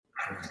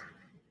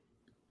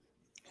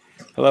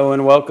Hello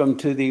and welcome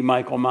to the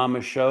Michael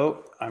Mamas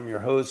Show. I'm your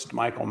host,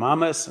 Michael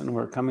Mamas, and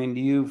we're coming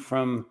to you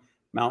from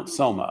Mount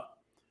Soma,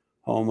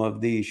 home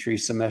of the Sri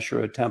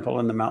Someshwara Temple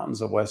in the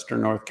mountains of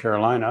western North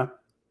Carolina.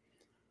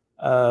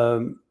 I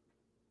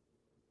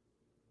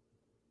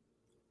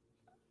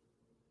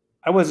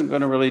wasn't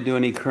going to really do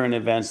any current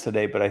events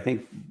today, but I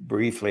think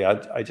briefly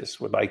I just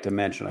would like to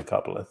mention a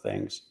couple of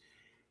things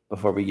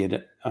before we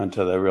get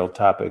onto the real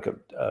topic of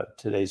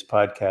today's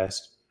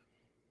podcast.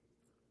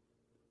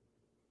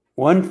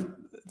 One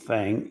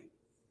thing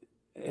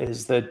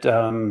is that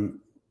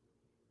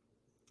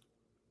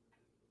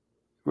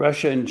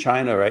Russia and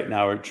China right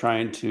now are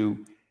trying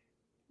to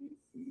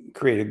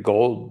create a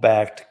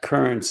gold-backed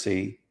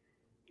currency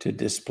to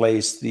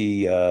displace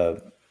the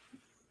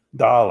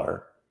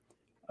dollar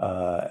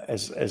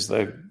as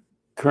the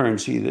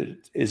currency that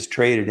is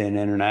traded in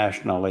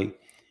internationally.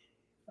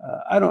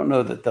 I don't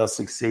know that they'll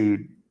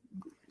succeed.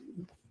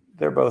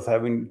 They're both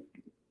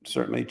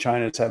certainly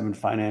China's having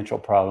financial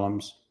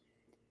problems.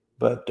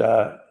 But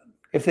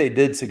if they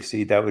did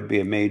succeed, that would be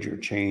a major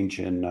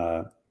change in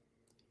the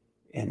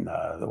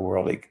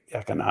world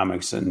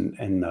economics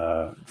and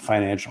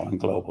financial and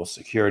global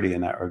security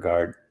in that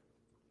regard.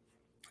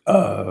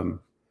 The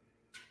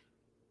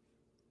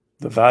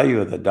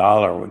value of the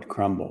dollar would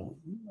crumble.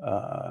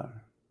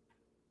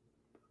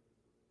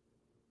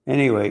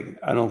 Anyway,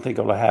 I don't think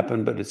it'll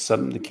happen, but it's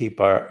something to keep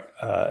our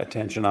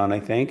attention on, I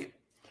think.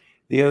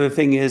 The other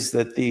thing is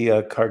that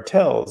the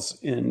cartels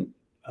in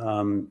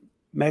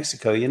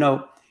Mexico,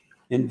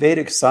 in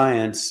Vedic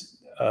science,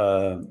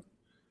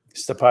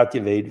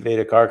 Sthapatya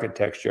Vedic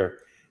architecture,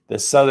 the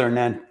southern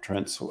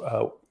entrance,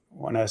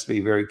 one has to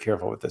be very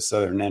careful with the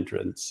southern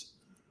entrance,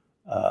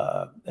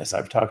 as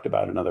I've talked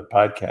about in other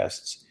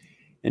podcasts.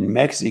 In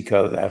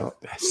Mexico,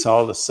 that's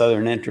all the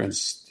southern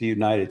entrance to the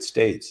United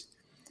States.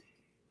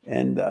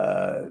 And,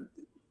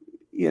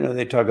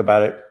 they talk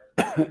about it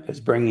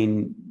as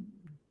bringing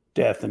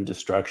death and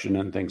destruction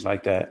and things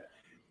like that.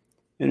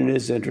 And it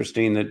is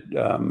interesting that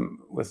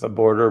with the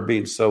border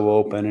being so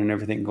open and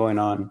everything going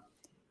on,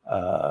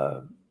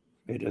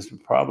 it is a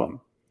problem,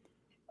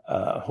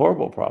 a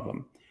horrible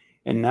problem.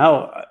 And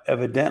now,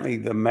 evidently,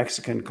 the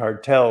Mexican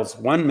cartels,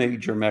 one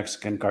major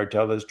Mexican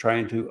cartel is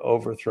trying to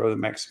overthrow the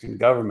Mexican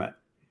government,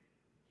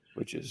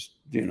 which is,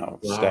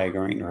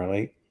 staggering,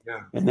 really.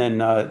 Yeah. And then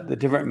the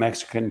different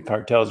Mexican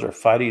cartels are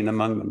fighting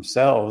among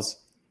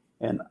themselves.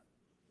 And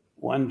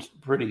one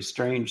pretty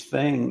strange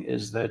thing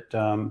is that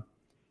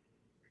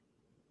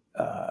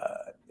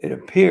it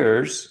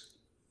appears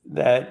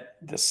that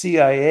the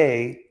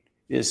CIA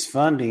is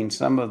funding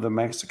some of the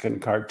Mexican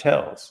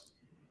cartels.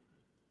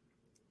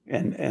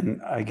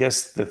 And I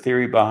guess the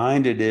theory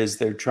behind it is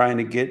they're trying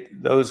to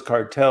get those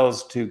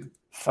cartels to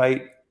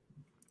fight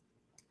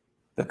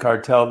the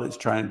cartel that's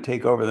trying to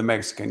take over the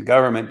Mexican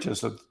government,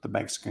 just so that the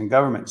Mexican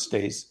government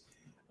stays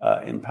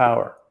in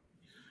power.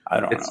 I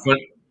don't know.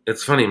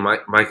 It's funny,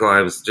 Michael,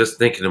 I was just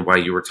thinking while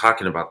you were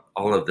talking about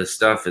all of this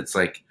stuff, it's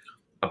like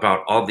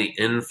about all the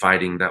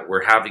infighting that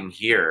we're having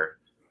here.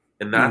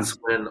 And that's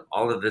when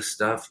all of this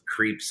stuff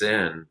creeps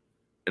in.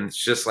 And it's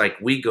just like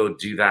we go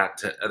do that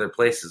to other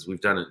places. We've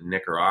done it in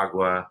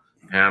Nicaragua,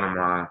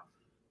 Panama,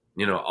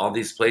 all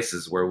these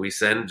places where we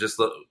send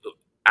just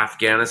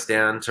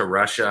Afghanistan to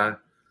Russia.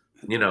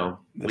 The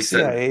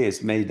CIA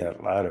has made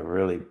a lot of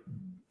really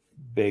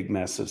big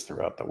messes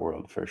throughout the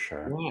world, for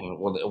sure. Yeah,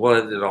 well,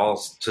 it all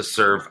to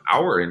serve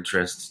our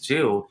interests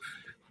too.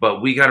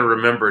 But we got to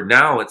remember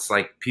now, it's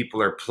like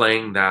people are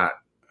playing that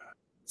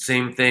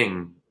same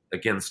thing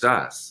against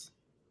us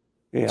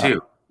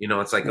too.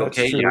 It's like, That's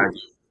okay, true.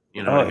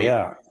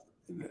 yeah.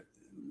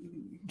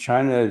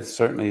 China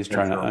certainly is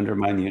trying to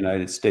undermine the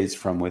United States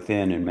from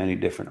within in many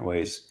different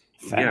ways.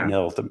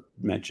 Fentanyl, to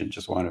mention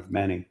just one of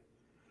many.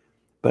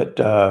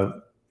 But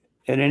at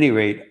any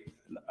rate,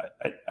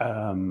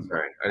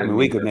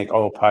 we could make a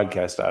whole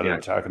podcast out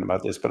of talking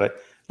about this, but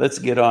let's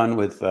get on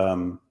with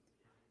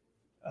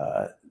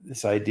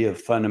this idea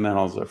of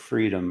fundamentals of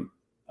freedom.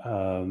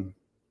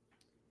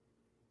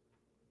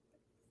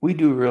 We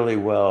do really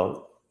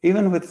well,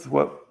 even with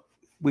what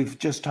we've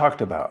just talked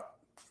about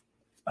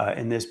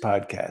in this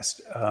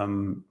podcast,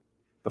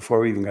 before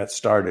we even got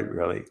started,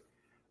 really.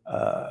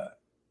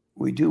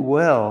 We do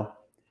well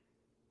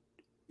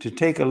to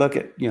take a look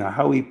at,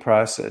 how we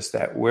process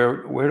that.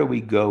 Where do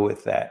we go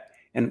with that?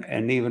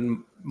 And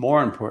even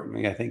more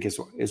importantly, I think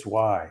is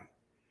why.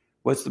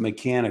 What's the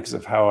mechanics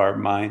of how our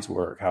minds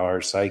work, how our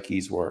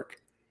psyches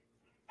work,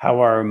 how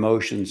our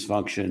emotions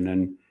function,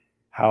 and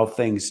how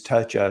things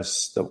touch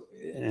us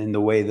in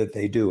the way that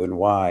they do, and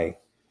why.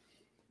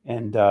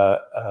 And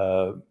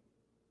so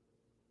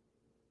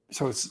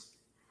it's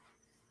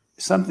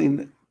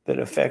something that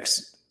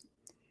affects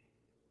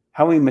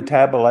how we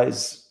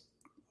metabolize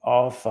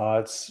all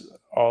thoughts,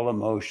 all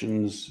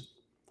emotions,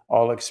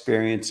 all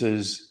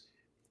experiences,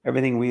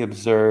 everything we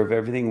observe,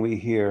 everything we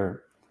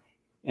hear.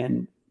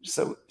 And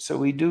so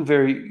we do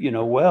very,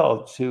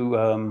 well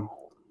to,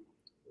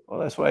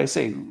 that's why I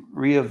say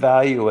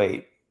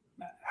reevaluate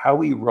how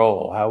we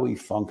roll, how we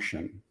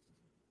function.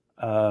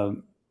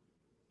 and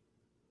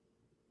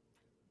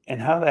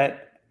how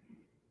that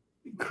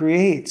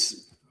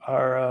creates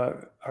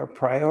our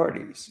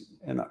priorities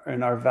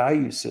and our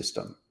value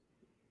system.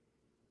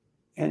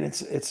 And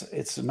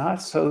it's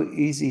not so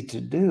easy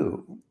to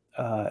do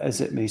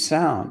as it may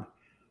sound.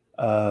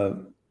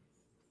 And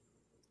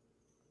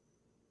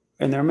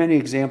there are many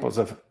examples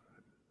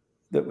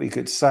that we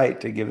could cite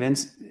to give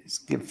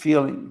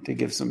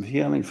some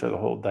feeling for the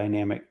whole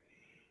dynamic.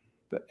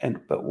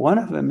 But one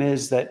of them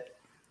is that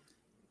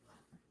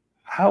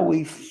how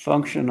we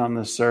function on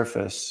the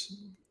surface,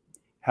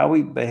 how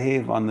we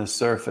behave on the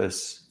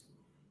surface,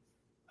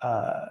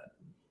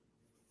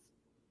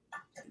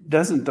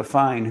 doesn't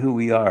define who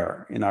we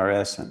are in our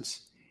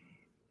essence.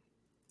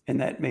 And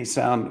that may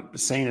sound,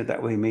 saying it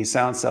that way may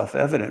sound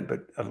self-evident,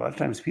 but a lot of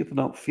times people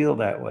don't feel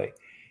that way.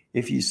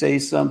 If you say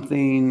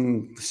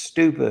something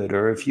stupid,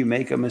 or if you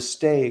make a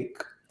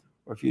mistake,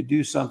 or if you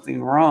do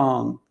something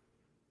wrong,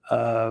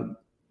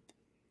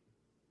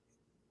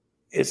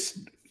 it's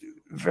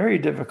very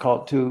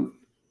difficult to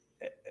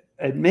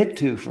admit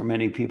to for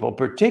many people,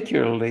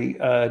 particularly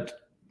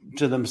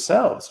to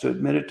themselves, to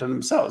admit it to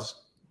themselves,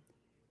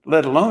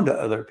 let alone to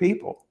other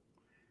people,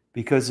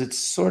 because it's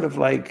sort of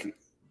like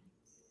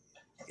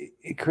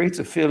it creates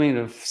a feeling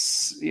of,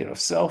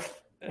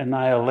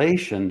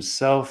 self-annihilation,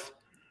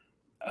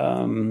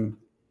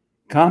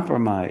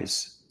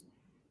 compromise,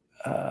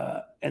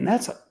 and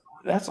that's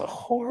a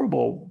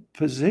horrible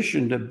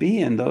position to be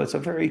in, though it's a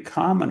very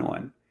common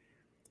one,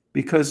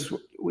 because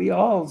we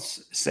all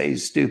say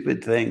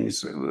stupid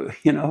things, and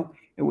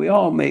we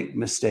all make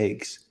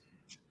mistakes.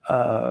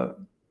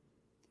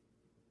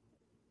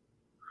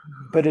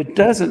 But it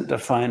doesn't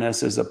define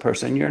us as a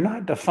person. You're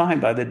not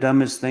defined by the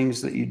dumbest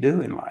things that you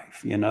do in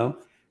life,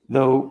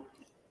 though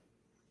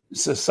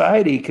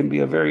society can be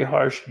a very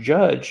harsh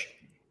judge.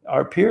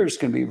 Our peers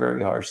can be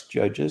very harsh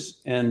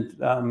judges, and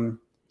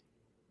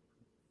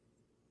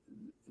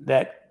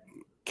that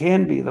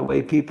can be the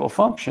way people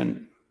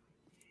function.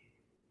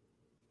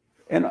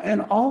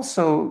 And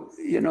also,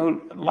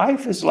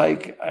 life is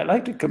like, I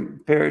like to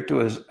compare it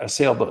to a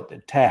sailboat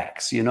that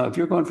tacks. If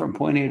you're going from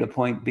point A to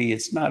point B,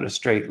 it's not a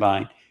straight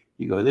line.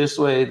 You go this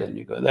way, then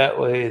you go that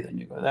way, then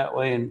you go that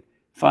way, and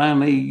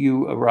finally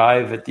you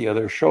arrive at the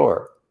other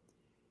shore.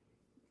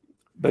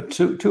 But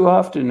too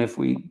often, if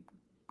we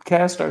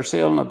cast our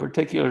sail in a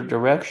particular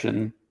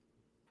direction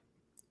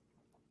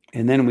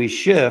and then we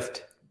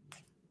shift,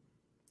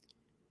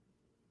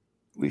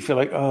 we feel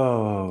like,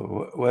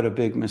 oh, what a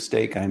big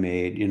mistake I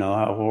made,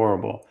 how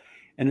horrible.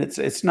 And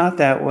it's not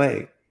that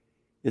way.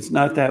 It's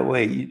not that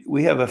way.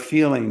 We have a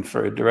feeling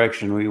for a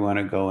direction we want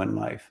to go in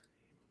life.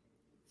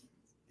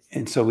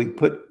 And so we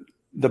put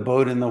the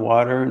boat in the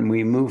water and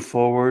we move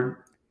forward,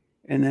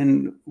 and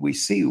then we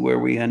see where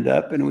we end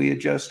up and we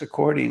adjust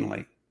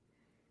accordingly.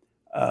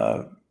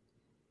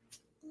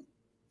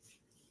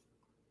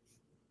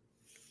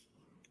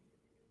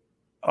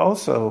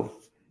 Also,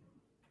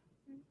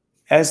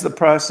 as the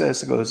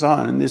process goes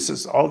on,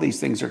 and all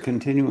these things are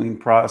continuing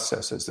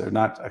processes. They're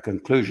not a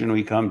conclusion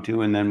we come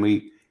to and then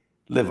we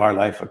live our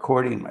life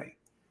accordingly.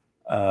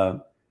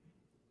 But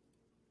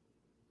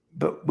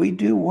we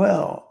do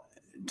well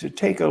to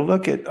take a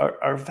look at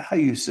our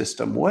value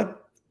system.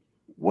 What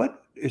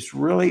is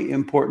really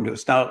important to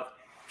us? Now,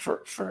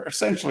 for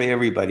essentially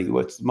everybody,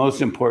 what's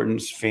most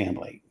important is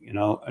family,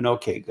 and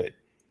okay, good.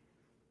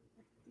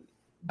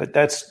 But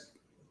that's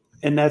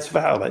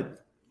valid.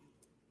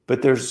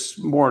 But there's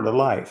more to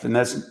life, and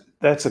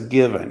that's a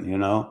given,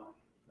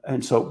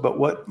 And so, but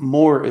what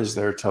more is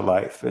there to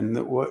life,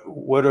 and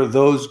what are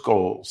those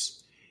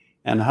goals,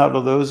 and how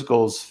do those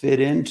goals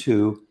fit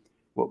into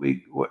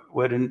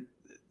what in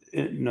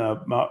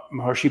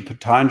Maharishi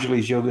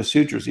Patanjali's Yoga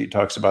Sutras? He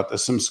talks about the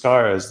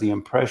samskaras, the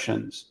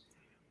impressions.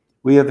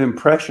 We have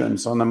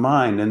impressions on the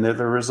mind, and they're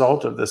the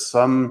result of the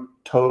sum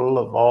total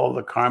of all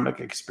the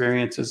karmic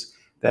experiences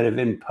that have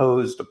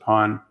imposed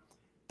upon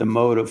the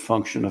mode of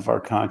function of our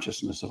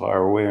consciousness, of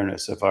our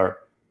awareness, of our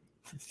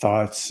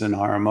thoughts and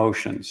our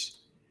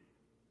emotions.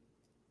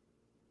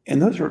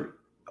 And those are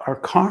our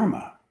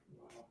karma.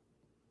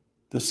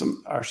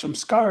 Our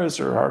samskaras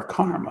are our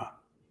karma.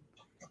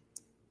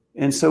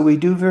 And so we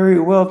do very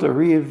well to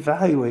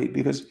reevaluate,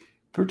 because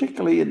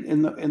particularly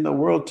in the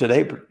world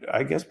today,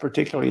 I guess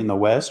particularly in the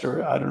West,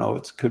 or I don't know,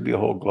 it could be a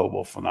whole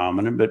global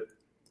phenomenon, but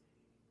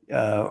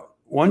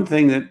one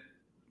thing that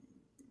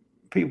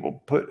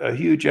people put a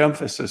huge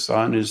emphasis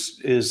on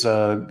is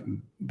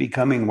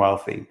becoming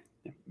wealthy,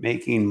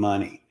 making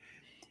money.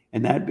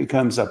 And that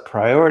becomes a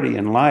priority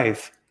in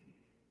life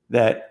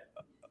that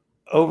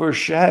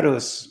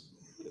overshadows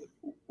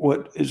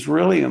what is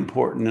really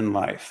important in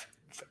life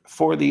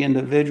for the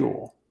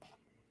individual.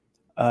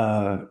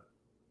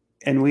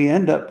 And we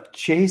end up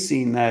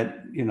chasing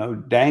that,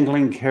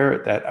 dangling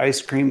carrot, that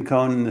ice cream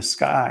cone in the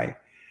sky,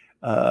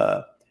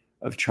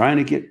 of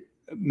trying to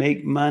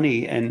make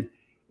money, and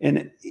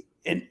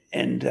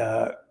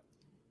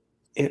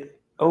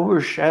it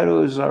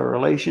overshadows our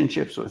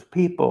relationships with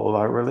people,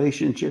 our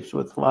relationships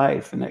with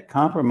life, and it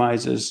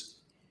compromises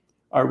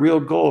our real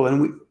goal.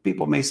 And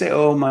people may say,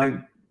 oh,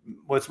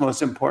 what's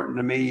most important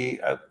to me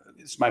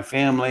is my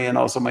family and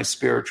also my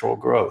spiritual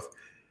growth.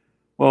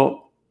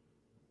 Well,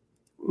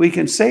 we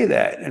can say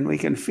that and we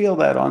can feel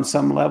that on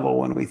some level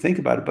when we think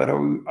about it, but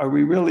are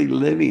we really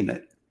living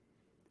it?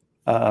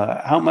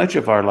 How much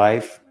of our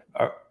life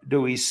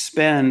do we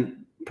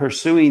spend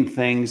pursuing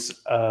things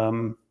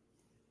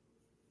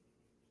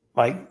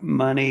like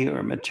money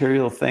or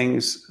material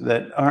things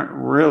that aren't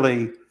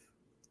really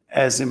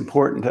as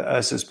important to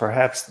us as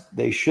perhaps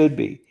they should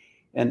be?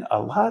 And a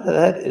lot of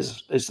that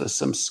is the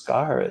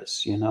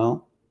samskaras,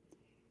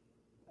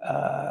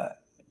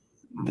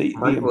 the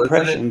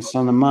impressions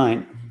on the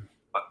mind.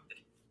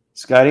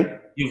 Scotty?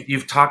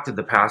 You've talked in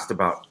the past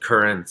about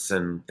currents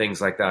and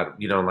things like that.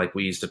 Like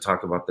we used to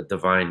talk about the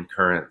divine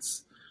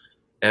currents,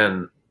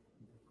 and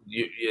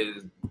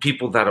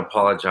people that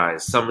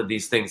apologize, some of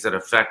these things that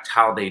affect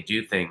how they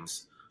do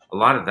things. A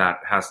lot of that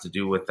has to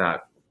do with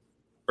that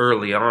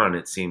early on,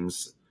 it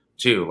seems,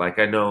 too. Like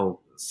I know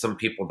some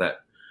people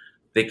that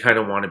they kind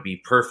of want to be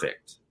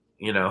perfect,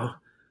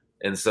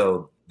 and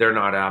so they're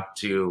not apt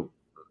to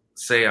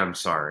say I'm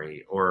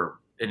sorry or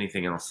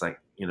anything else. Like,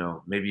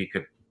 maybe you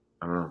could,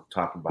 I don't know,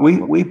 talk about.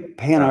 We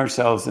paint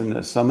ourselves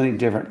into so many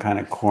different kind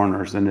of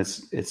corners, and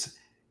it's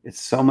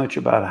so much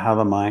about how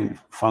the mind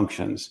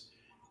functions.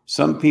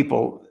 Some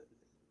people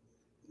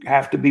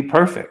have to be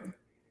perfect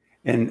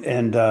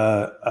and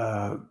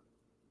have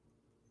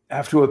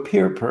to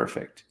appear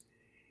perfect,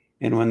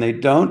 and when they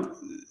don't,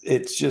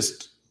 it's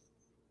just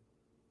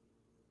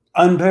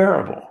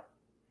unbearable.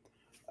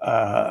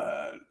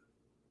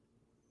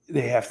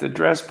 They have to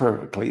dress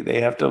perfectly.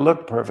 They have to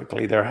look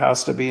perfectly. Their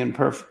house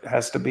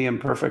has to be in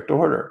perfect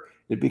order.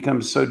 It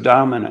becomes so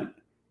dominant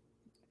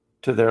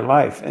to their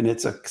life, and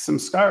it's a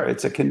samskara.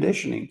 It's a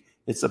conditioning.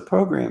 It's a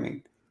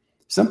programming.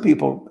 Some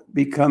people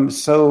become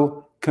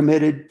so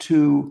committed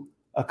to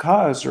a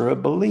cause or a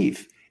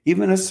belief,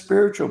 even a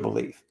spiritual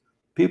belief.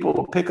 People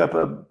will pick up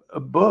a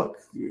book,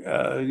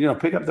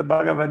 pick up the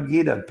Bhagavad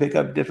Gita, pick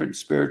up different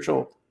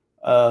spiritual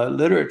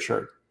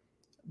literature,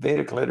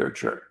 Vedic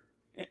literature,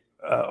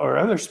 or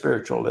other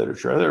spiritual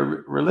literature,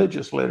 other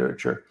religious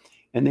literature,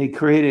 and they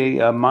create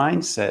a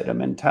mindset, a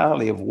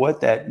mentality of what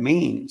that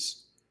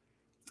means.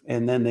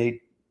 And then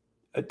they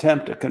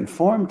attempt to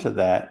conform to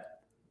that,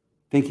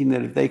 thinking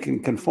that if they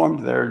can conform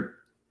to their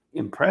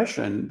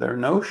impression, their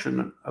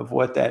notion of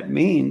what that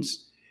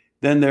means,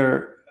 then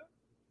they're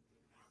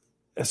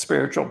a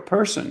spiritual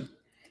person.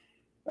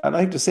 I'd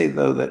like to say,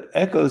 though, that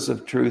echoes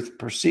of truth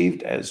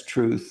perceived as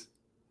truth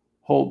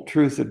hold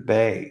truth at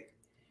bay.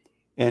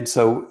 And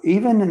so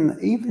even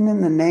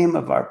in the name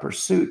of our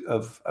pursuit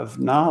of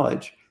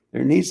knowledge,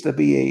 there needs to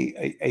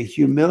be a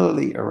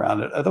humility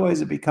around it.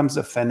 Otherwise, it becomes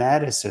a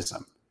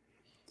fanaticism.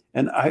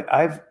 And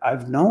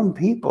I've known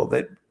people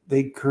that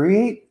they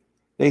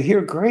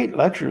hear great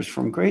lectures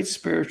from great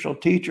spiritual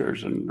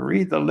teachers and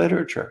read the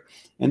literature,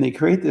 and they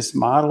create this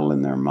model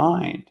in their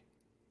mind.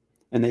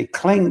 And they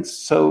cling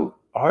so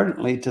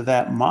ardently to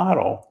that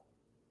model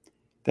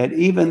that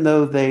even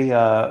though they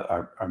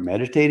are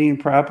meditating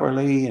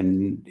properly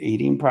and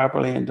eating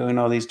properly and doing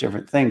all these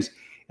different things,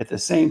 at the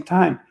same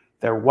time,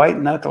 they're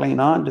white-knuckling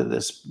onto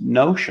this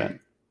notion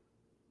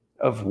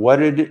of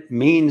what it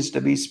means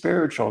to be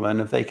spiritual. And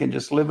if they can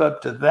just live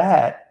up to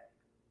that,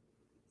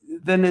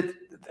 then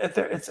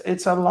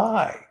it's a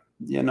lie,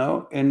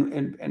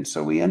 and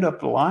so we end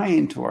up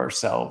lying to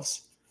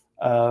ourselves.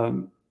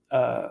 And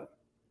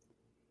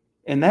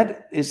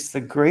that is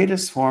the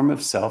greatest form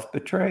of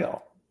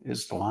self-betrayal,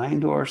 is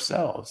lying to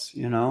ourselves,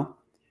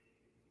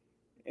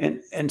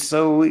 and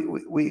so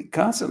we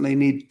constantly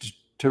need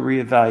to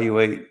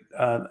reevaluate.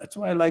 That's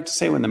why I like to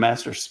say, when the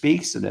master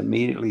speaks, it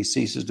immediately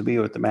ceases to be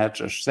what the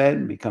master said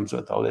and becomes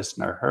what the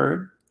listener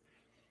heard.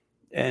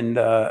 And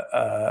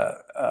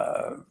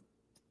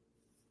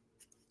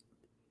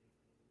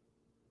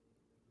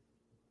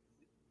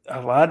a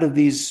lot of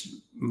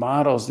these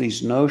models,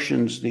 these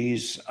notions,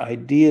 these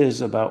ideas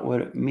about what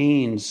it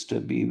means to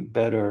be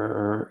better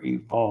or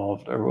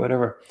evolved or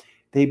whatever,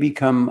 they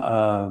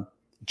become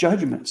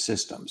judgment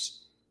systems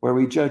where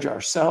we judge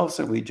ourselves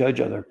and we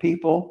judge other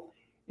people,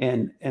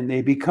 and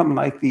they become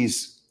like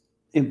these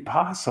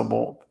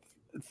impossible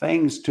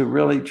things to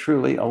really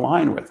truly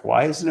align with.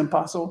 Why is it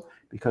impossible?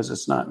 Because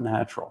it's not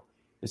natural.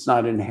 It's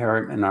not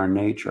inherent in our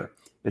nature.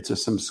 It's a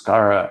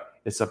samskara.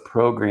 It's a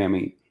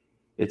programming.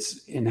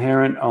 It's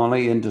inherent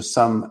only into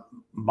some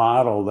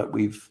model that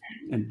we've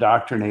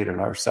indoctrinated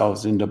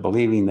ourselves into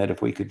believing that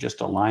if we could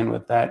just align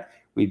with that,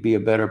 we'd be a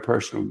better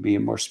person, we'd be a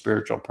more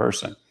spiritual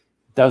person.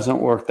 It doesn't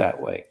work that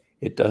way.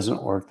 It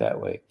doesn't work that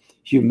way.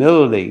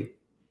 Humility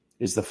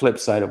is the flip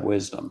side of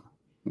wisdom.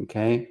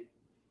 Okay?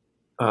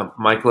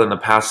 Michael, in the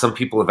past, some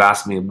people have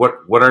asked me,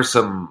 what are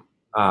some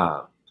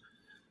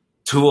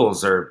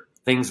tools or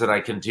things that I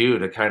can do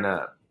to kind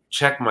of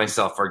check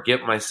myself or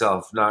get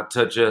myself not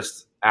to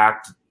just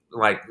act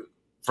like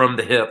from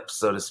the hip,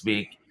 so to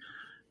speak,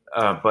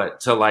 but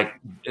to like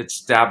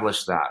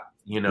establish that,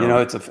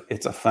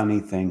 it's a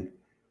funny thing.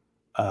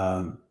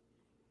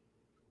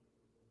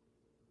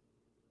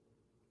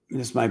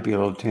 this might be a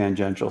little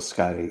tangential,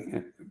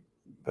 Scotty,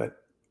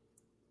 but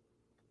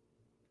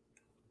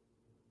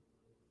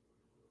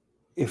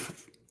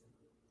if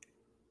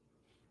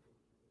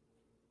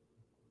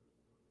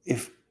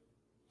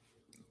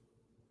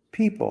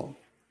people,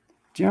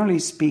 generally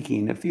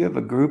speaking, if you have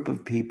a group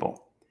of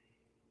people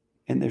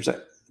and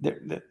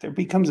there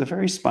becomes a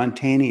very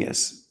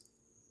spontaneous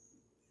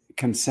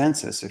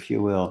consensus, if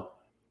you will,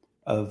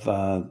 of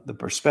the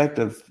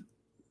perspective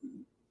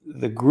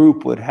the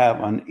group would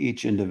have on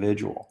each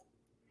individual.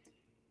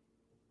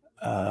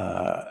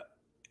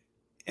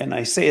 And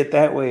I say it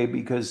that way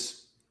because,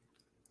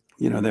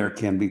 there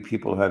can be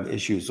people who have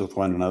issues with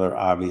one another,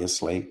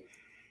 obviously.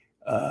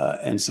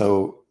 And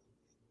so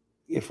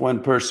if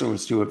one person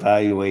was to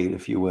evaluate,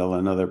 if you will,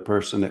 another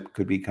person, it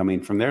could be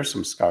coming from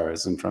some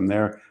scars and from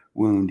their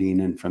wounding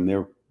and from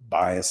their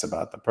bias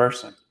about the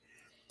person.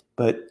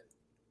 But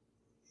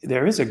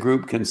there is a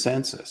group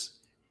consensus.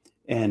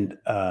 And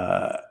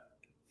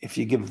if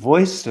you give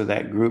voice to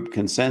that group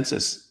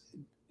consensus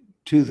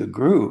to the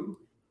group,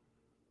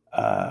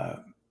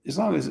 as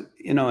long as,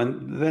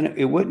 and then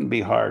it wouldn't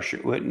be harsh,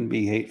 it wouldn't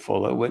be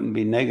hateful, it wouldn't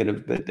be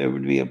negative, but there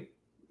would be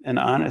an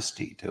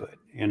honesty to it,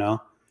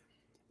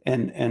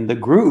 and the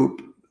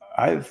group,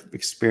 I've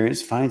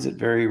experienced, finds it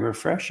very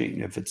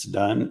refreshing if it's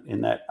done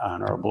in that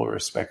honorable,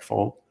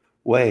 respectful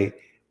way,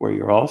 where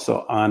you're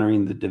also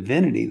honoring the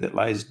divinity that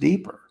lies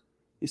deeper.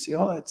 You see,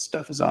 all that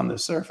stuff is on the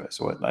surface.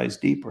 What lies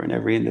deeper in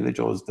every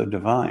individual is the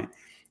divine.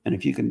 And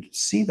if you can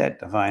see that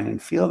divine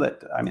and feel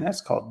that,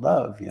 that's called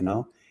love,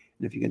 And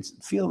if you can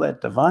feel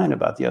that divine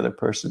about the other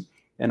person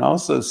and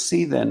also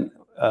see then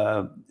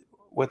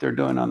what they're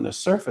doing on the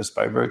surface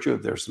by virtue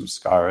of there's some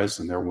scars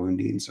and their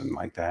woundings and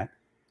like that.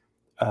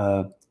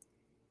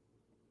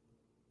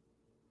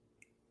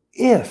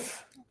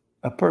 If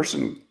a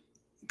person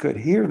could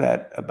hear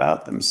that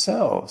about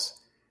themselves,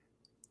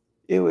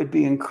 it would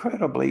be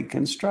incredibly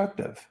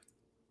constructive,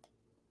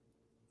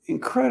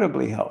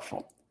 incredibly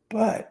helpful.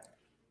 But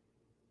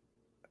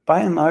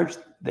by and large,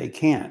 they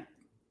can't.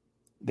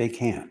 They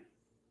can't.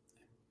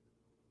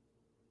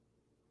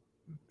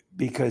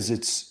 Because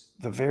it's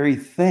the very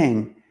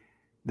thing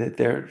that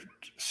they're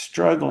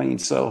struggling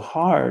so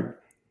hard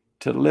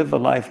to live a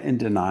life in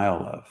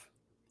denial of.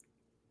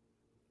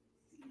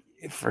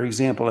 For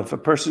example, if a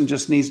person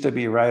just needs to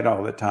be right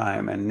all the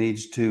time and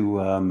needs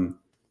to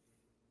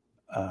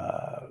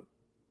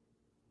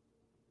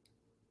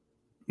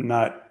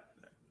not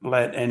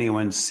let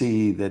anyone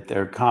see that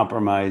they're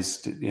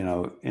compromised,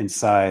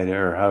 inside,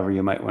 or however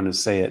you might want to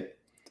say it,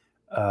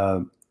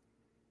 to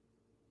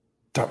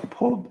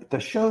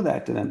show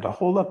that to them, to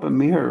hold up a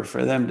mirror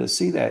for them to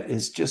see that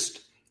is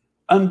just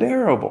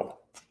unbearable.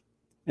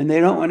 And they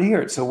don't want to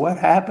hear it. So what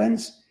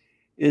happens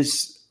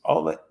is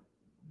all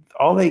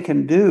they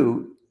can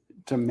do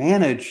to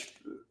manage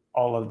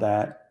all of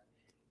that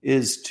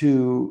is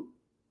to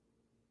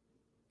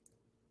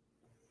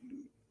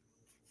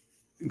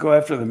go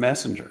after the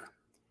messenger,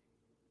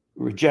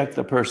 reject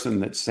the person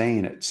that's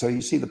saying it. So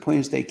you see, the point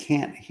is they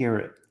can't hear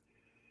it.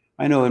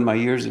 I know in my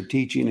years of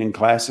teaching in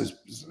classes,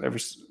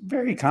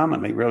 very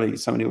commonly, really,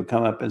 somebody would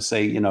come up and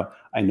say,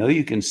 I know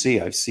you can see,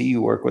 I see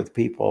you work with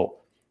people,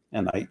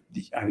 and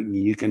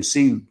you can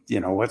see,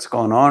 what's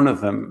going on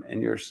with them,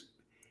 and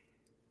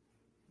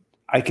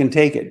I can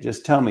take it.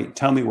 Just tell me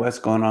what's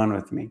going on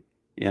with me,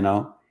 And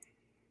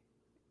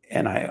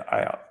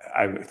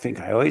I think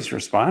I always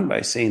respond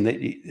by saying that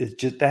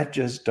that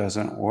just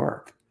doesn't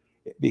work,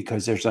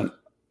 because there's a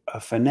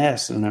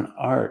finesse and an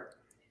art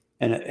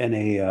and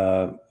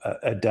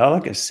a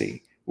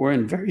delicacy. We're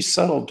in very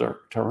subtle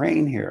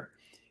terrain here.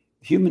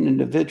 Human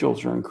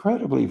individuals are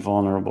incredibly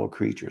vulnerable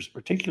creatures,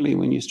 particularly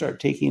when you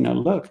start taking a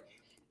look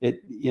at,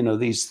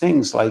 these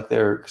things like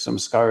some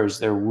scars,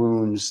 their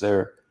wounds,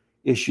 their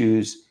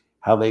issues,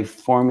 how they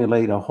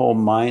formulate a whole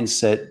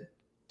mindset,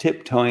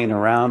 tiptoeing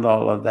around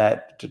all of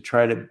that to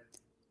try to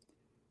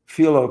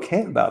feel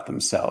okay about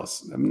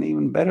themselves.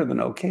 Even better than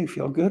okay,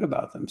 feel good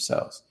about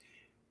themselves.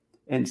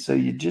 And so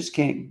you just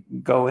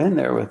can't go in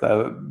there with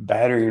a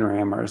battering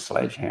ram or a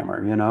sledgehammer,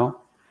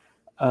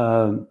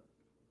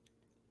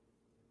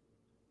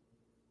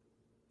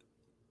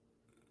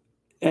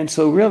 and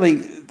so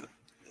really,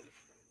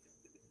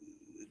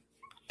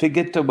 to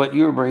get to what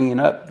you were bringing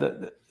up,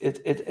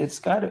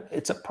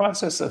 it's a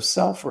process of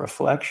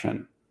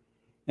self-reflection,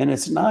 and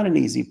it's not an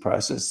easy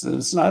process.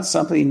 It's not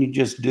something you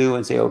just do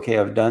and say, okay,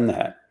 I've done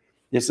that.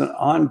 It's an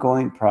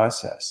ongoing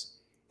process.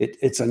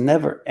 It's a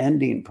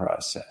never-ending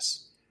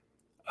process.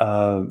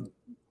 And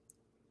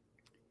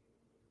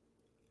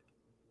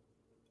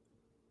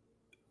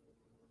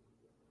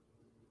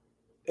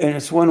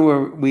it's one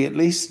where we at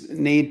least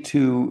need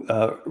to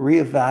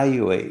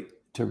reevaluate,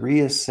 to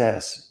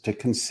reassess, to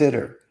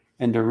consider,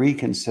 and to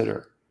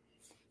reconsider,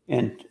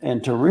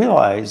 and to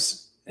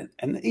realize,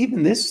 and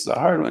even this is a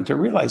hard one, to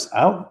realize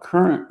our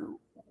current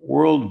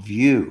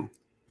worldview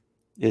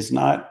is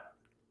not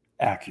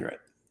accurate.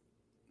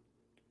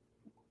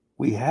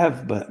 We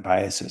have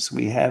biases,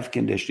 we have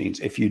conditionings.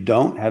 If you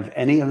don't have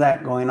any of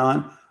that going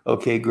on,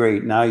 okay,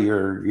 great. Now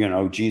you're,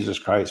 Jesus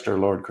Christ or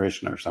Lord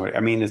Krishna or somebody. I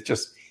mean,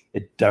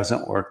 it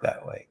doesn't work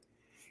that way.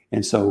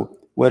 And so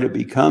what it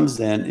becomes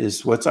then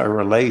is, what's our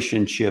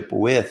relationship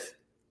with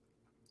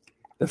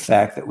the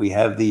fact that we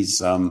have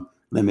these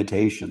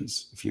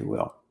limitations, if you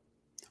will?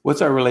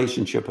 What's our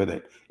relationship with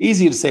it?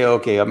 Easy to say,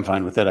 okay, I'm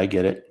fine with it. I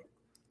get it.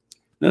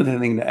 Another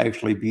thing to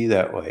actually be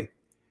that way.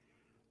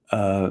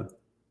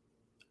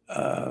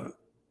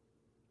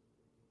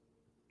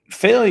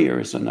 Failure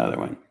is another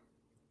one.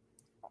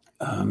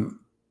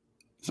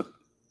 So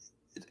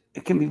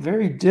it can be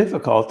very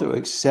difficult to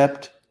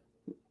accept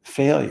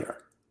failure,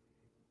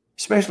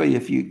 especially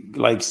if you,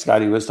 like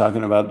Scotty was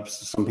talking about,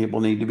 some people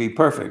need to be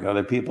perfect,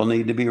 other people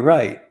need to be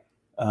right.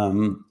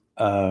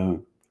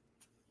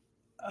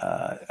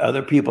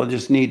 Other people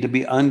just need to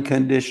be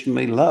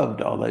unconditionally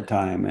loved all the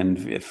time,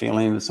 and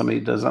feeling that somebody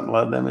doesn't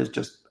love them is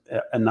just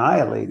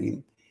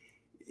annihilating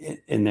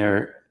in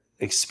their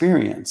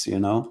experience,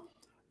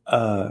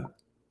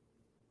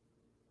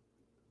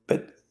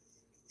 but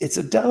it's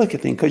a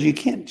delicate thing, because you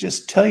can't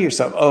just tell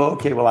yourself, oh,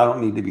 okay, well, I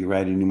don't need to be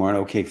right anymore, and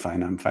okay,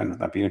 fine, I'm fine with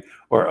not being,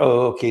 or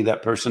oh, okay,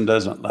 that person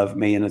doesn't love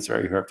me and it's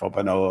very hurtful,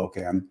 but oh,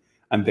 okay,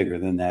 I'm bigger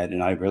than that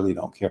and I really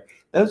don't care.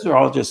 Those are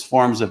all just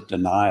forms of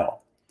denial.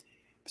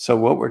 So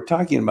what we're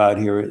talking about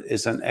here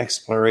is an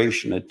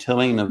exploration, a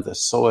tilling of the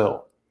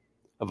soil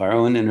of our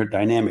own inner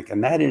dynamic.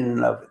 And that in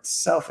and of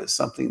itself is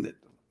something that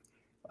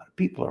a lot of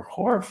people are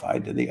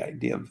horrified to the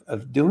idea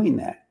of doing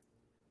that,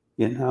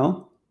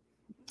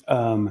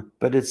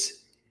 But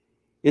it's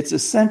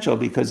essential,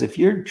 because if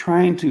you're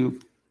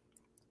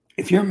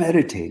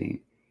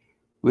meditating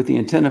with the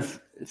intent of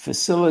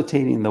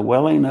facilitating the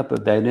welling up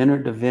of that inner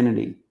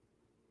divinity,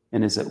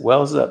 and as it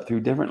wells up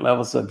through different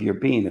levels of your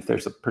being, if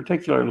there's a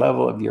particular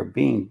level of your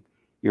being,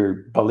 your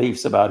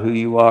beliefs about who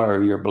you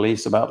are, your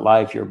beliefs about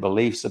life, your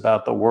beliefs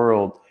about the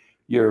world,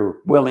 your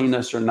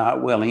willingness or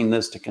not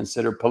willingness to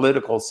consider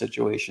political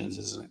situations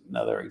is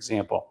another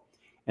example.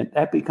 And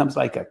that becomes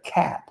like a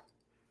cap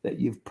that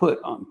you've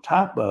put on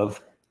top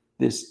of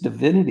this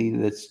divinity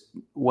that's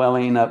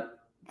welling up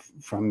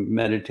from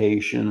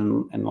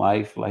meditation and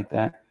life like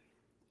that.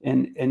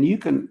 And you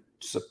can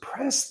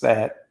suppress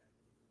that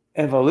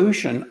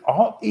evolution,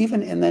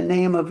 even in the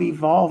name of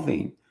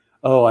evolving.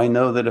 Oh, I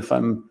know that if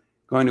I'm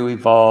going to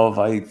evolve,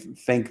 I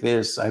think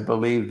this, I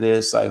believe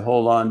this, I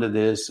hold on to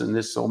this, and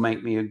this will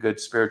make me a good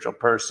spiritual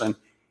person.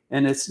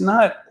 And it's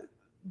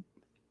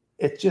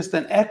just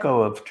an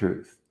echo of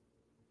truth,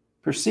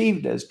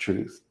 perceived as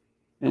truth,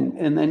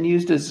 and then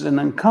used as an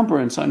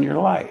encumbrance on your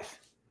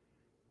life.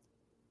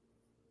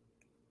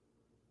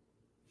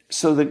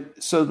 So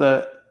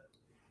the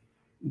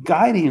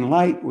guiding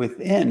light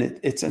within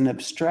it's an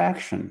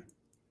abstraction.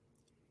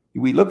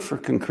 We look for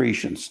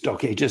concretions.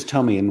 Okay, just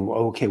tell me, and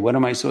okay, what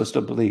am I supposed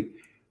to believe?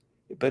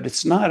 But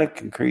it's not a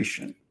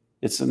concretion;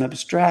 it's an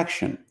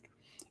abstraction,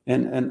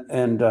 and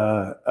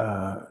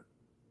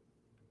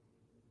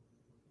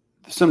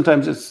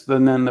sometimes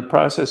then the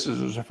process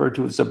is referred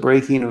to as a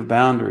breaking of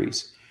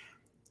boundaries,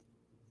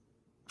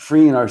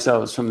 freeing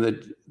ourselves from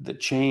the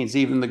chains,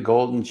 even the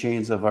golden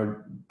chains of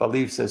our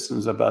belief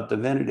systems about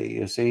divinity.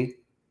 You see.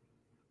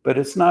 But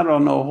it's not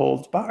on no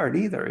holds barred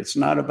either. It's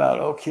not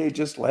about, okay,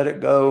 just let it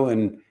go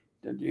and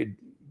you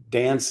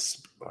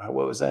dance. What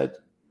was that?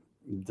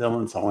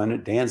 Dylan's all in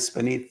it. Dance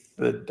beneath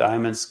the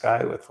diamond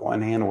sky with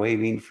one hand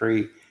waving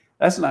free.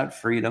 That's not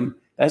freedom.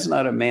 That's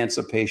not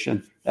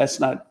emancipation. That's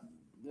not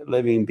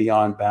living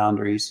beyond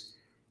boundaries,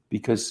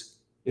 because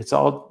it's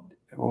all,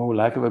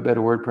 lack of a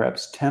better word,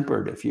 perhaps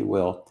tempered, if you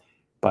will,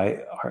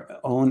 by our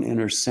own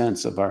inner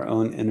sense of our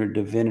own inner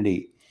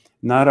divinity.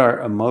 Not our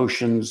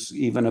emotions,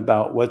 even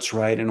about what's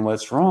right and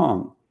what's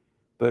wrong,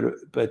 but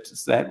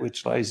it's that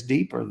which lies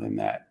deeper than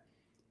that,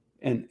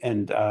 and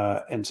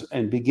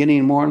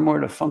beginning more and more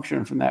to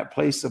function from that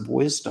place of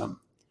wisdom.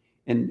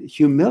 And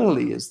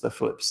humility is the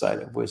flip side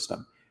of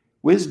wisdom.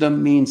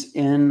 Wisdom means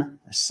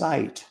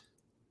insight.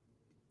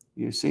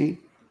 You see,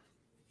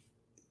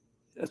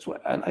 that's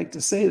what I like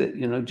to say,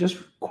 that just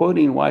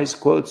quoting wise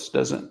quotes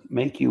doesn't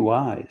make you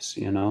wise.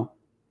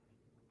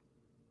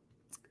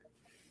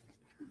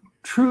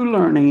 True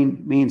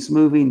learning means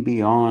moving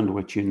beyond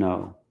what you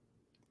know.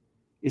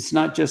 It's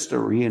not just a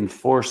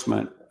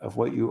reinforcement of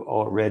what you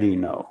already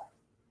know.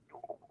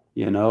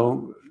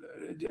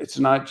 It's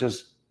not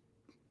just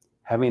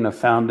having a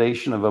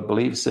foundation of a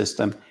belief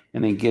system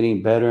and then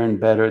getting better and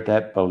better at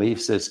that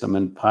belief system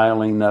and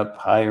piling up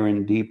higher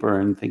and deeper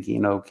and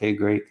thinking, okay,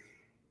 great,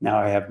 now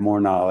I have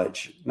more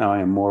knowledge. Now I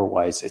am more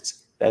wise.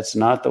 That's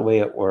not the way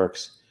it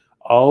works.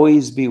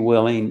 Always be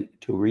willing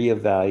to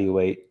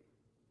reevaluate,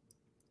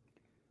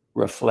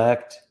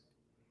 reflect,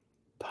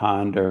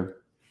 ponder.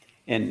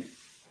 And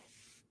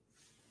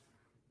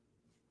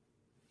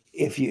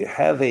if you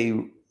have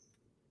a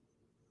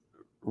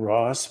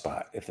raw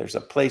spot, if there's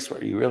a place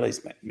where you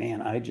realize,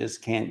 man, I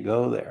just can't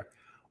go there,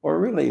 or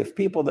really if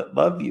people that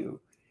love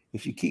you,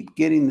 if you keep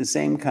getting the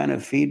same kind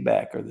of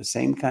feedback or the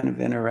same kind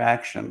of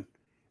interaction,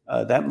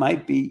 that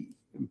might be,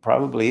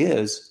 probably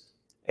is,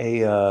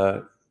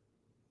 a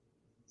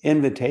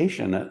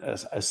invitation,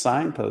 a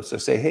signpost to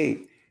say,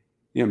 hey,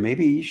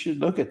 maybe you should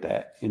look at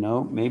that.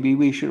 Maybe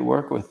we should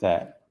work with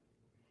that.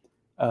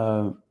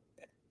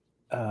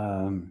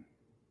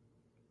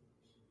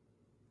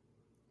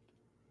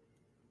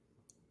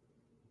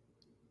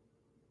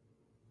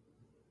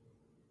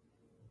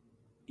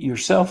 Your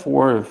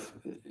self-worth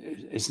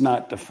is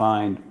not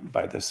defined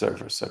by the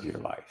surface of your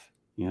life.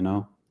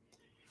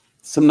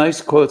 Some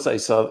nice quotes I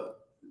saw.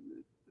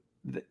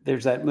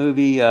 There's that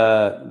movie,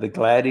 The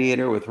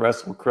Gladiator, with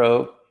Russell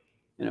Crowe.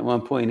 And at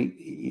one point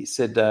he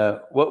said,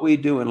 what we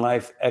do in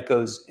life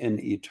echoes in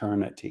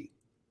eternity.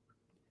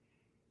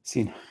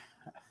 See,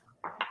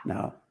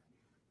 now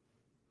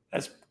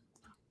that's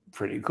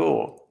pretty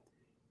cool.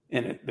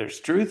 And there's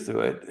truth to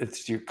it.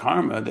 It's your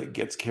karma that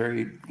gets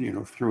carried,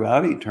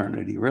 throughout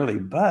eternity, really.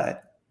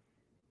 But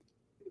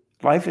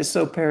life is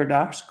so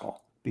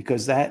paradoxical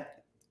because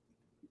that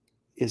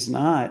is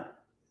not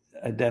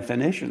a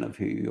definition of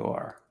who you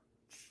are.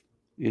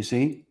 You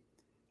see?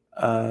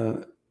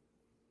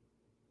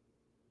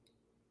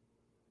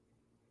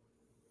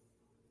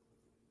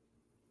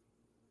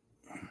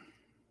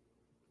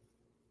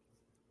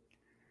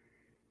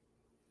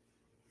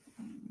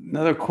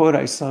 Another quote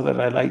I saw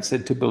that I liked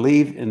said, to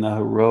believe in the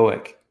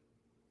heroic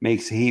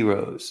makes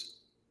heroes.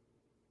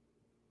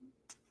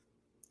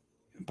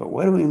 But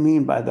what do we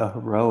mean by the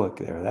heroic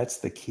there? That's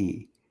the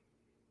key.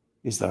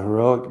 Is the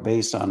heroic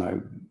based on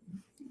our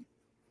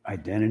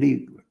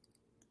identity?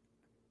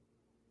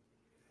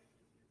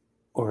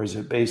 Or is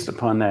it based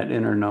upon that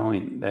inner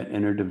knowing, that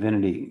inner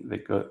divinity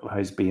that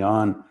lies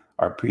beyond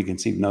our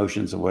preconceived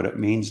notions of what it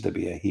means to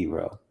be a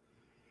hero?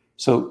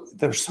 So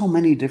there's so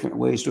many different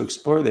ways to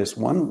explore this.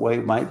 One way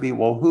might be,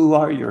 well, who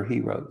are your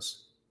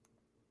heroes?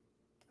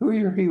 Who are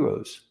your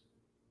heroes?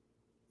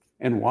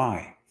 And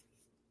why?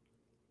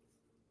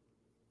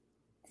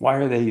 Why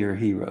are they your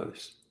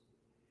heroes?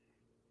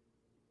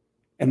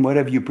 And what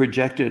have you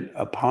projected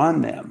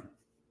upon them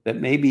that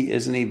maybe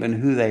isn't even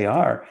who they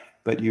are,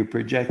 but you're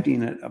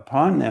projecting it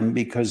upon them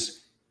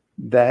because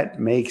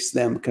that makes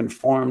them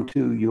conform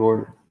to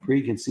your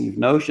preconceived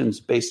notions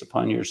based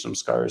upon your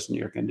samskaras and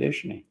your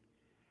conditioning.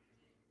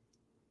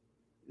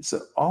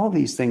 So all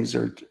these things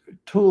are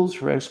tools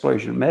for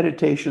exploration.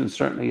 Meditation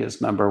certainly is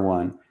number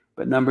one,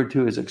 but number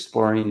two is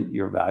exploring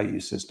your value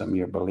system,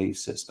 your belief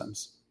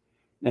systems.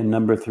 And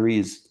number three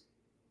is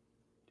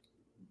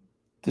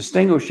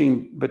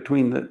distinguishing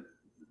between the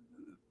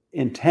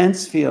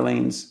intense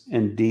feelings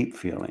and deep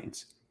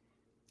feelings.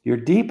 Your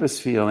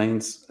deepest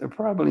feelings are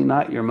probably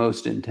not your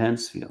most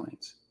intense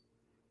feelings.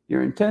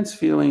 Your intense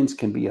feelings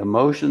can be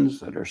emotions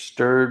that are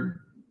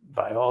stirred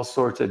by all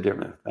sorts of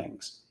different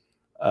things.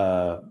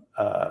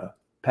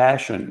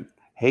 Passion,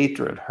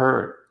 hatred,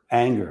 hurt,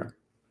 anger.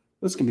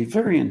 Those can be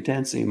very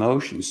intense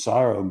emotions,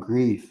 sorrow,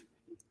 grief,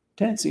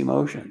 intense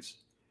emotions.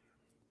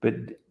 But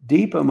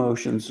deep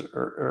emotions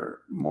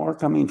are more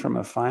coming from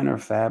a finer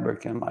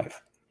fabric in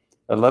life,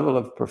 a level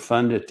of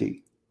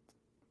profundity.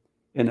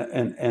 And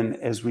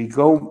as we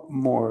go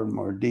more and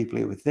more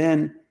deeply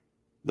within,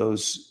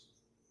 those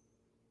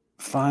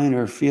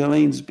finer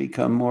feelings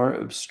become more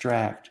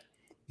abstract.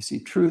 You see,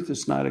 truth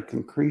is not a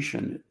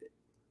concretion.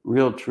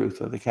 Real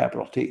truth with a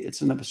capital T. It's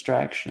an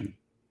abstraction.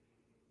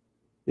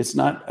 It's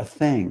not a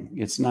thing.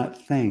 It's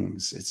not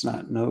things. It's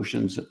not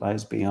notions. It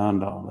lies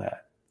beyond all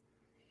that.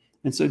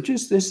 And so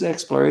just this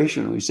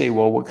exploration, we say,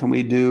 well, what can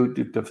we do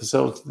to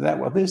facilitate that?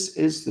 Well, this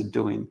is the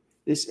doing.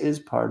 This is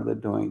part of the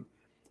doing.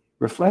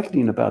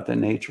 Reflecting about the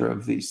nature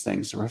of these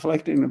things,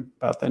 reflecting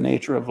about the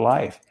nature of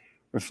life,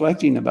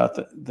 reflecting about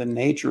the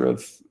nature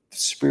of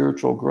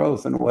spiritual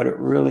growth and what it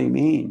really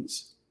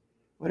means.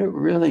 What it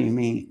really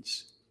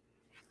means.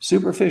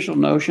 Superficial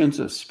notions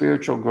of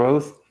spiritual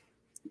growth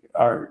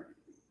are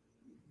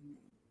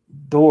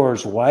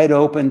doors wide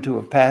open to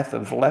a path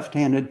of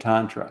left-handed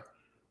tantra.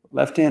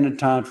 Left-handed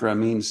tantra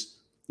means,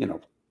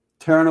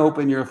 tearing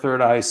open your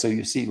third eye so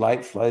you see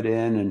light flood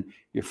in and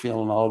you're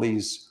feeling all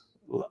these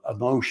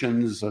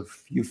emotions of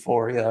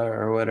euphoria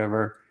or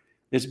whatever.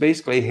 It's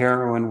basically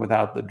heroin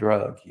without the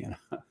drug,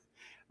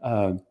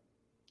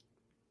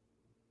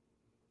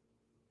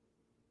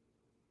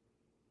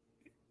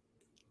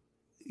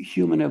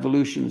 Human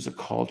evolution is a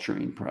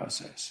culturing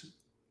process.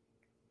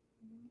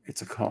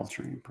 It's a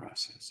culturing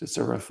process. It's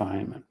a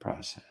refinement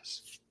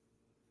process.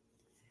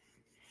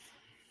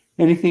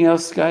 Anything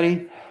else,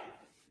 Scotty?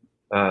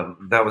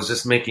 That was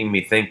just making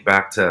me think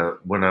back to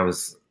when I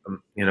was,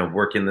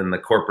 working in the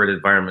corporate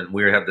environment.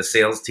 We had the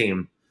sales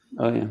team.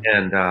 Oh, yeah.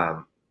 And,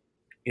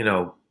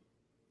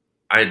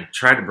 I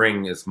tried to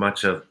bring as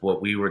much of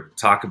what we would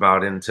talk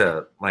about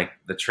into like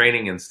the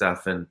training and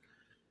stuff. And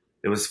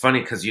it was funny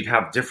because you'd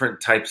have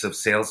different types of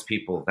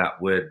salespeople that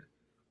would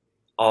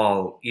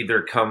all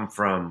either come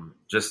from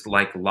just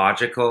like a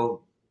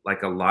logical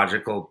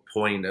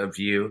point of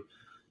view.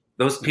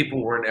 Those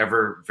people weren't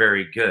ever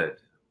very good,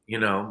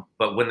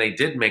 but when they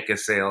did make a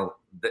sale,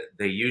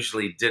 they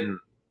usually didn't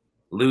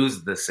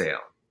lose the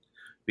sale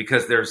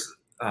because there's,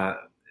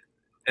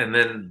 and And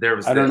then there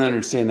was I don't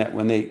understand that.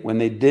 When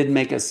they did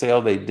make a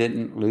sale, they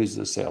didn't lose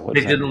the sale. What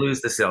they does that didn't mean?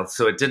 lose the sale,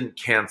 so it didn't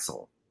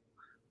cancel.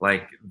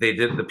 Like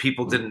the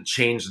people didn't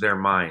change their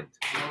mind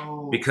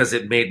because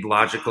it made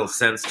logical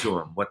sense to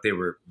them what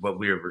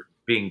we were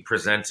being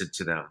presented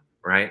to them,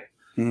 right?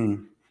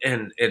 Mm.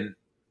 And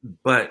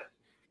but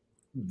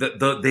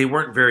they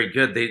weren't very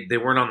good. They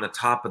weren't on the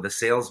top of the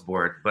sales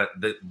board, but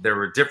there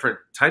were different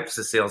types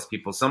of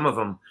salespeople. Some of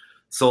them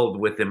sold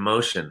with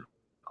emotion,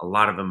 a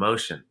lot of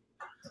emotion,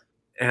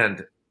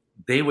 and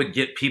they would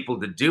get people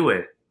to do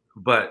it,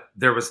 but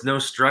there was no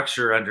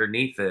structure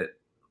underneath it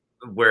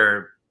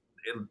where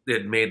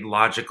it made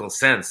logical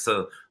sense.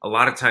 So a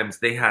lot of times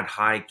they had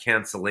high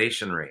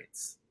cancellation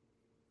rates,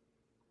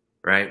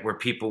 right? Where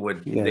people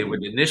would they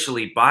would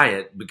initially buy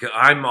it because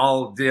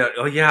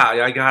oh yeah,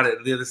 I got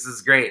it, this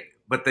is great,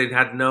 but they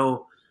had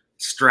no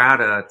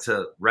strata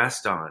to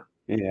rest on.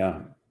 Yeah.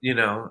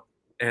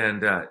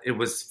 And it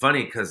was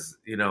funny because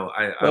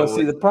I Well, always,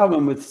 see, the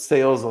problem with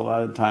sales a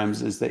lot of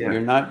times is that yeah,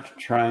 you're not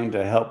trying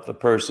to help the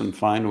person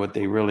find what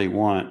they really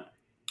want.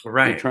 You're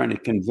right, trying to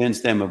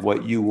convince them of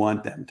what you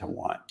want them to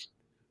want.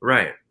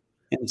 right.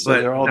 And so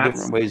But there are all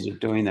different ways of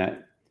doing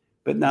that.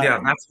 But yeah,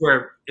 not, that's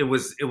where it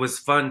was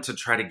fun to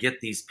try to get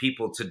these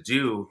people to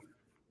do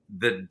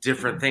the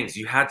different things.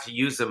 You had to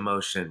use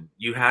emotion,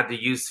 you had to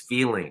use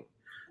feeling,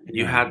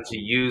 you yeah. had to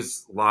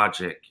use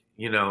logic,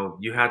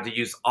 you had to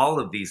use all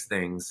of these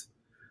things,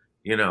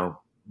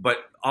 but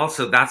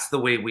also that's the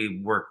way we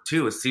work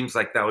too. It seems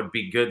like that would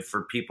be good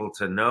for people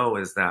to know,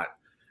 is that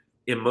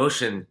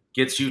emotion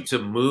gets you to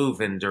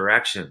move in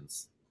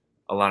directions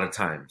a lot of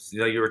times.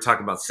 You were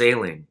talking about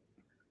sailing.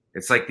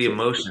 It's like the So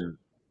emotion.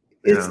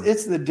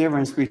 it's the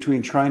difference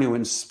between trying to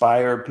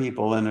inspire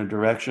people in a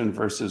direction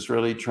versus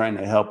really trying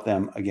to help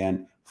them,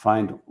 again,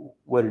 find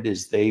what it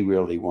is they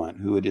really want,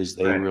 who it is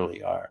they Right.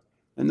 really are.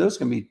 And those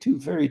can be two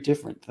very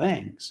different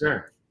things.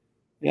 Sure.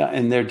 Yeah,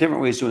 and there are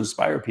different ways to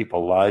inspire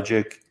people: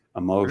 logic,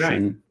 Right.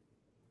 emotion.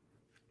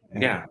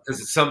 Yeah,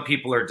 because some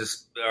people are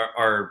just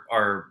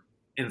are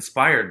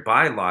inspired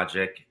by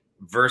logic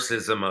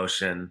versus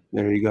emotion.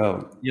 There you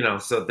go.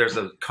 So there's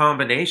a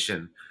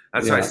combination.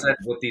 That's why I Yeah, said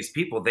with these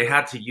people, they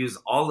had to use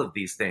all of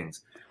these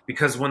things,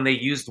 because when they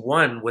used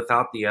one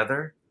without the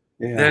other,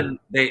 yeah, then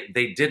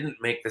they didn't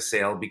make the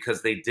sale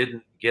because they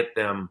didn't get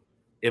them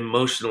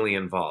emotionally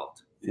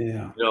involved,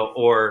 yeah.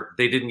 or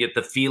they didn't get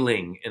the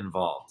feeling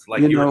involved,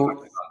 like You you were talking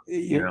know,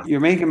 about. you're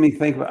making me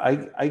think.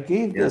 I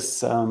gave Yeah.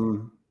 this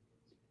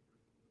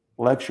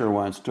lecture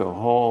once to a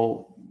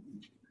whole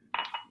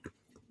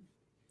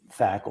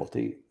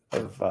faculty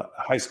of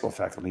high school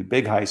faculty,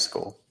 big high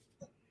school,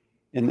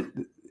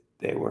 and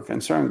they were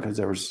concerned because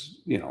there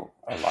was, a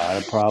lot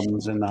of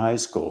problems in the high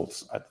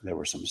schools. There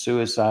were some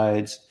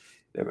suicides.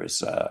 There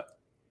was,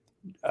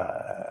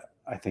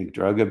 I think,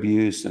 drug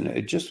abuse, and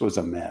it just was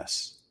a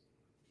mess.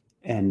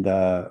 And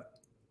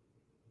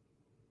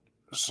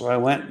so I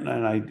went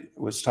and I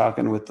was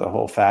talking with the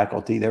whole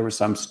faculty. There were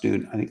some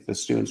students. I think the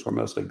students were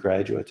mostly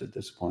graduates at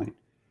this point.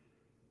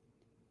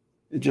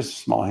 Just a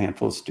small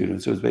handful of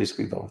students. It was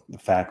basically the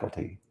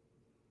faculty.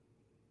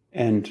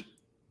 And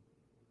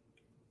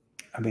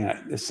I mean,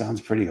 this sounds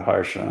pretty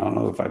harsh. I don't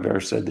know if I've ever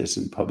said this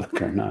in public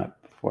or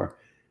not before,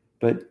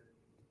 but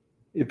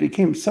it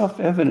became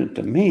self-evident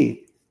to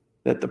me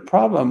that the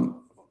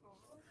problem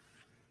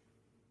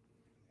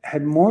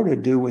had more to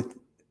do with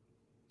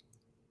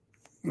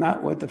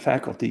not what the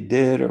faculty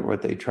did or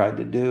what they tried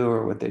to do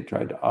or what they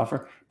tried to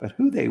offer, but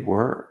who they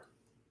were,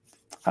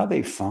 how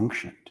they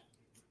functioned.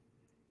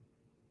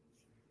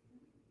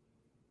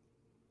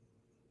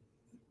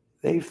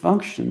 They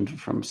functioned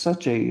from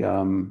such a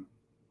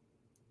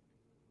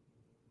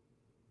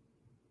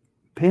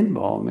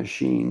pinball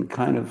machine,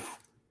 kind of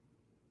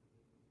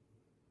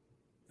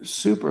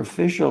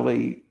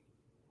superficially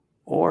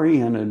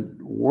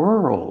oriented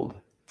world.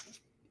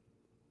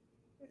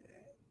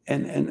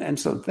 And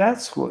so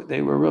that's what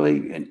they were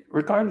really, and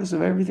regardless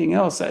of everything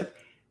else, that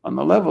on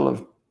the level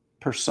of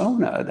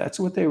persona, that's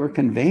what they were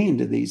conveying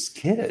to these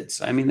kids.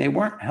 I mean, they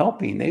weren't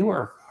helping, they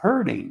were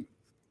hurting.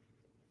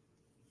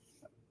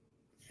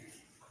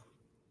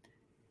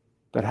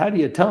 But how do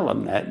you tell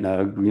them that in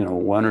a,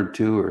 1 or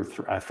 2 or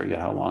 3, I forget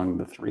how long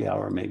the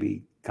 3-hour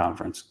maybe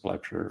conference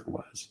lecture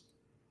was.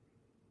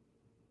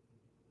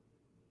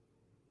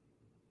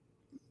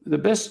 The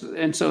best,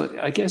 and so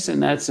I guess in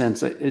that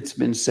sense, it's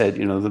been said,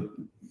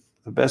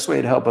 the best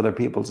way to help other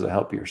people is to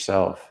help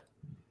yourself,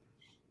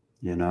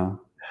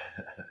 And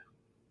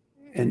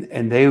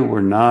they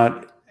were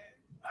not,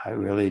 I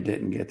really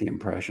didn't get the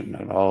impression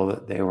at all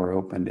that they were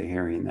open to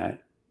hearing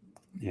that,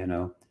 They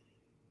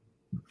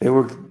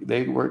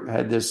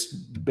had this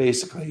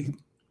basically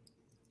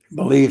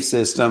belief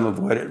system of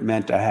what it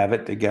meant to have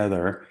it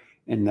together,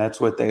 and that's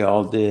what they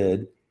all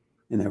did.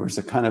 And there was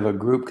a kind of a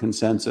group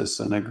consensus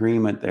and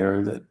agreement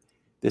there that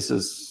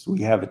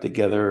we have it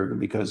together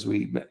because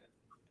we.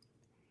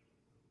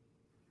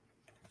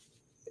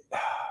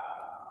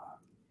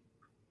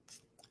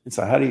 And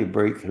so, how do you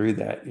break through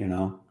that?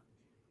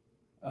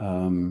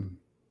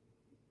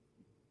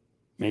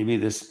 maybe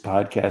this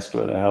podcast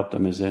would have helped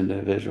them as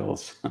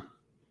individuals. Does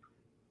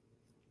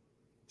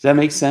that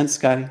make sense,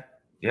 Scotty?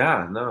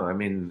 Yeah, no, I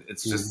mean,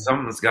 it's just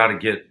something's got to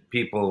get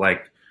people,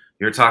 like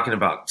you're talking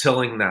about,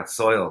 tilling that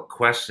soil,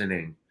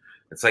 questioning.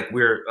 It's like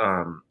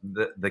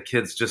the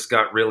kids just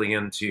got really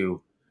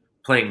into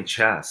playing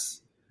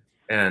chess,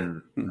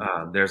 and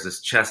there's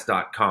this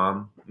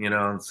chess.com,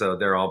 and so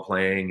they're all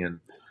playing, and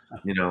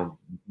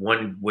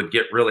one would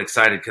get really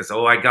excited because,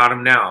 oh, I got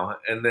him now,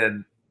 and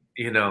then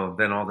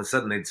then all of a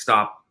sudden they'd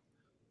stop.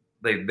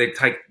 They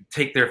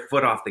take their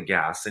foot off the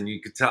gas, and you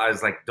could tell. I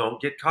was like,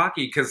 "Don't get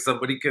cocky, because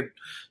somebody could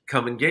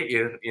come and get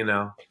you."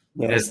 Yeah,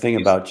 this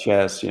thing about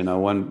chess,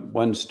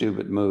 one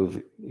stupid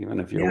move, even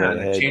if you're way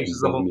ahead, it changes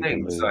the whole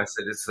thing. So I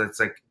said, it's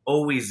like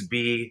always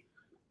be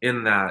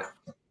in that,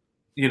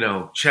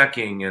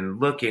 checking and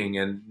looking,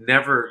 and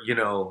never,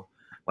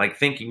 like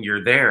thinking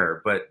you're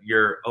there, but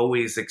you're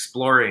always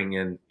exploring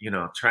and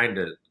trying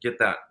to get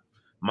that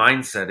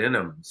mindset in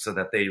them so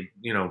that they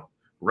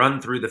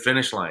run through the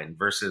finish line,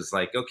 versus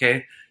like,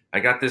 okay, I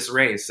got this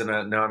race, and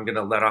now I'm going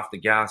to let off the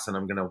gas and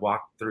I'm going to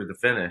walk through the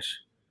finish.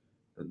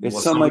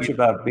 It's so much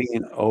about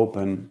being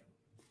open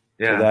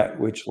to that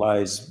which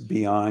lies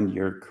beyond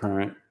your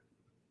current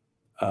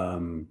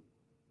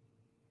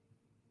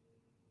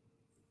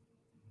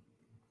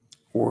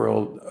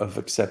world of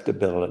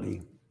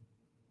acceptability.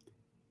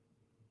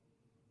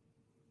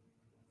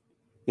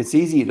 It's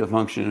easy to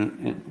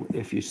function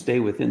if you stay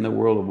within the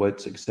world of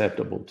what's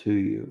acceptable to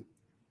you.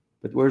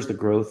 But where's the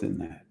growth in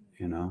that,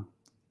 And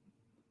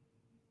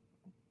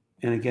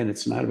again,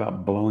 it's not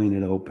about blowing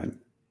it open.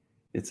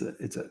 It's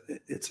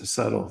a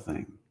subtle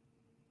thing.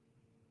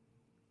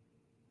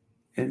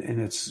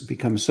 And it's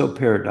become so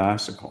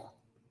paradoxical.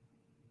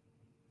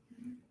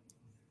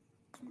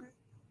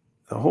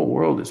 The whole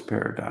world is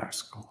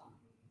paradoxical.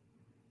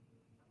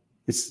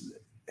 It's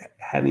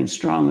having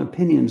strong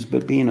opinions,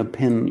 but being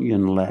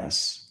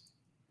opinionless.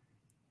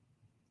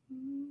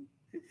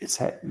 It's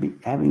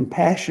having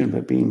passion,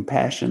 but being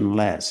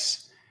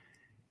passionless.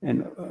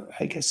 And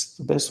I guess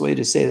the best way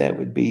to say that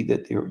would be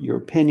that your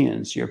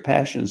opinions, your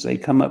passions, they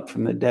come up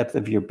from the depth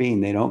of your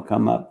being. They don't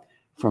come up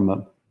from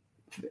a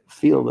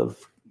field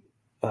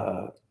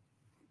of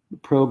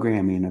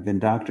programming, of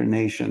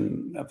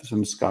indoctrination, of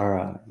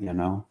samskara,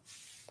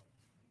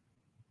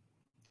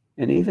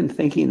 And even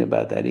thinking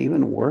about that,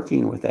 even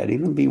working with that,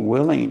 even be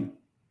willing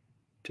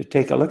to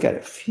take a look at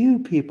it. Few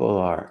people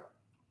are.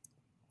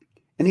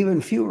 And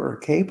even fewer are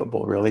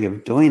capable, really,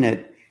 of doing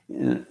it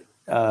in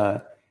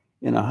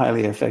a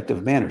highly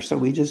effective manner. So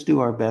we just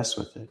do our best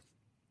with it.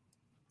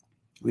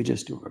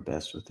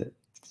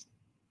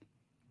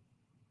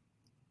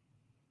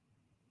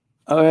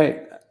 All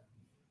right.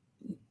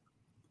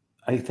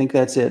 I think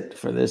that's it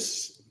for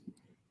this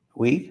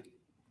week.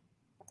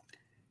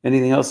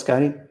 Anything else,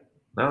 Scotty?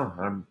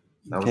 No,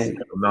 okay.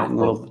 And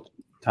we'll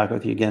talk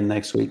with you again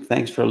next week.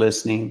 Thanks for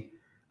listening.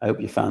 I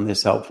hope you found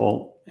this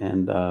helpful,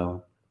 and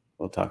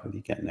we'll talk with you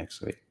again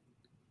next week.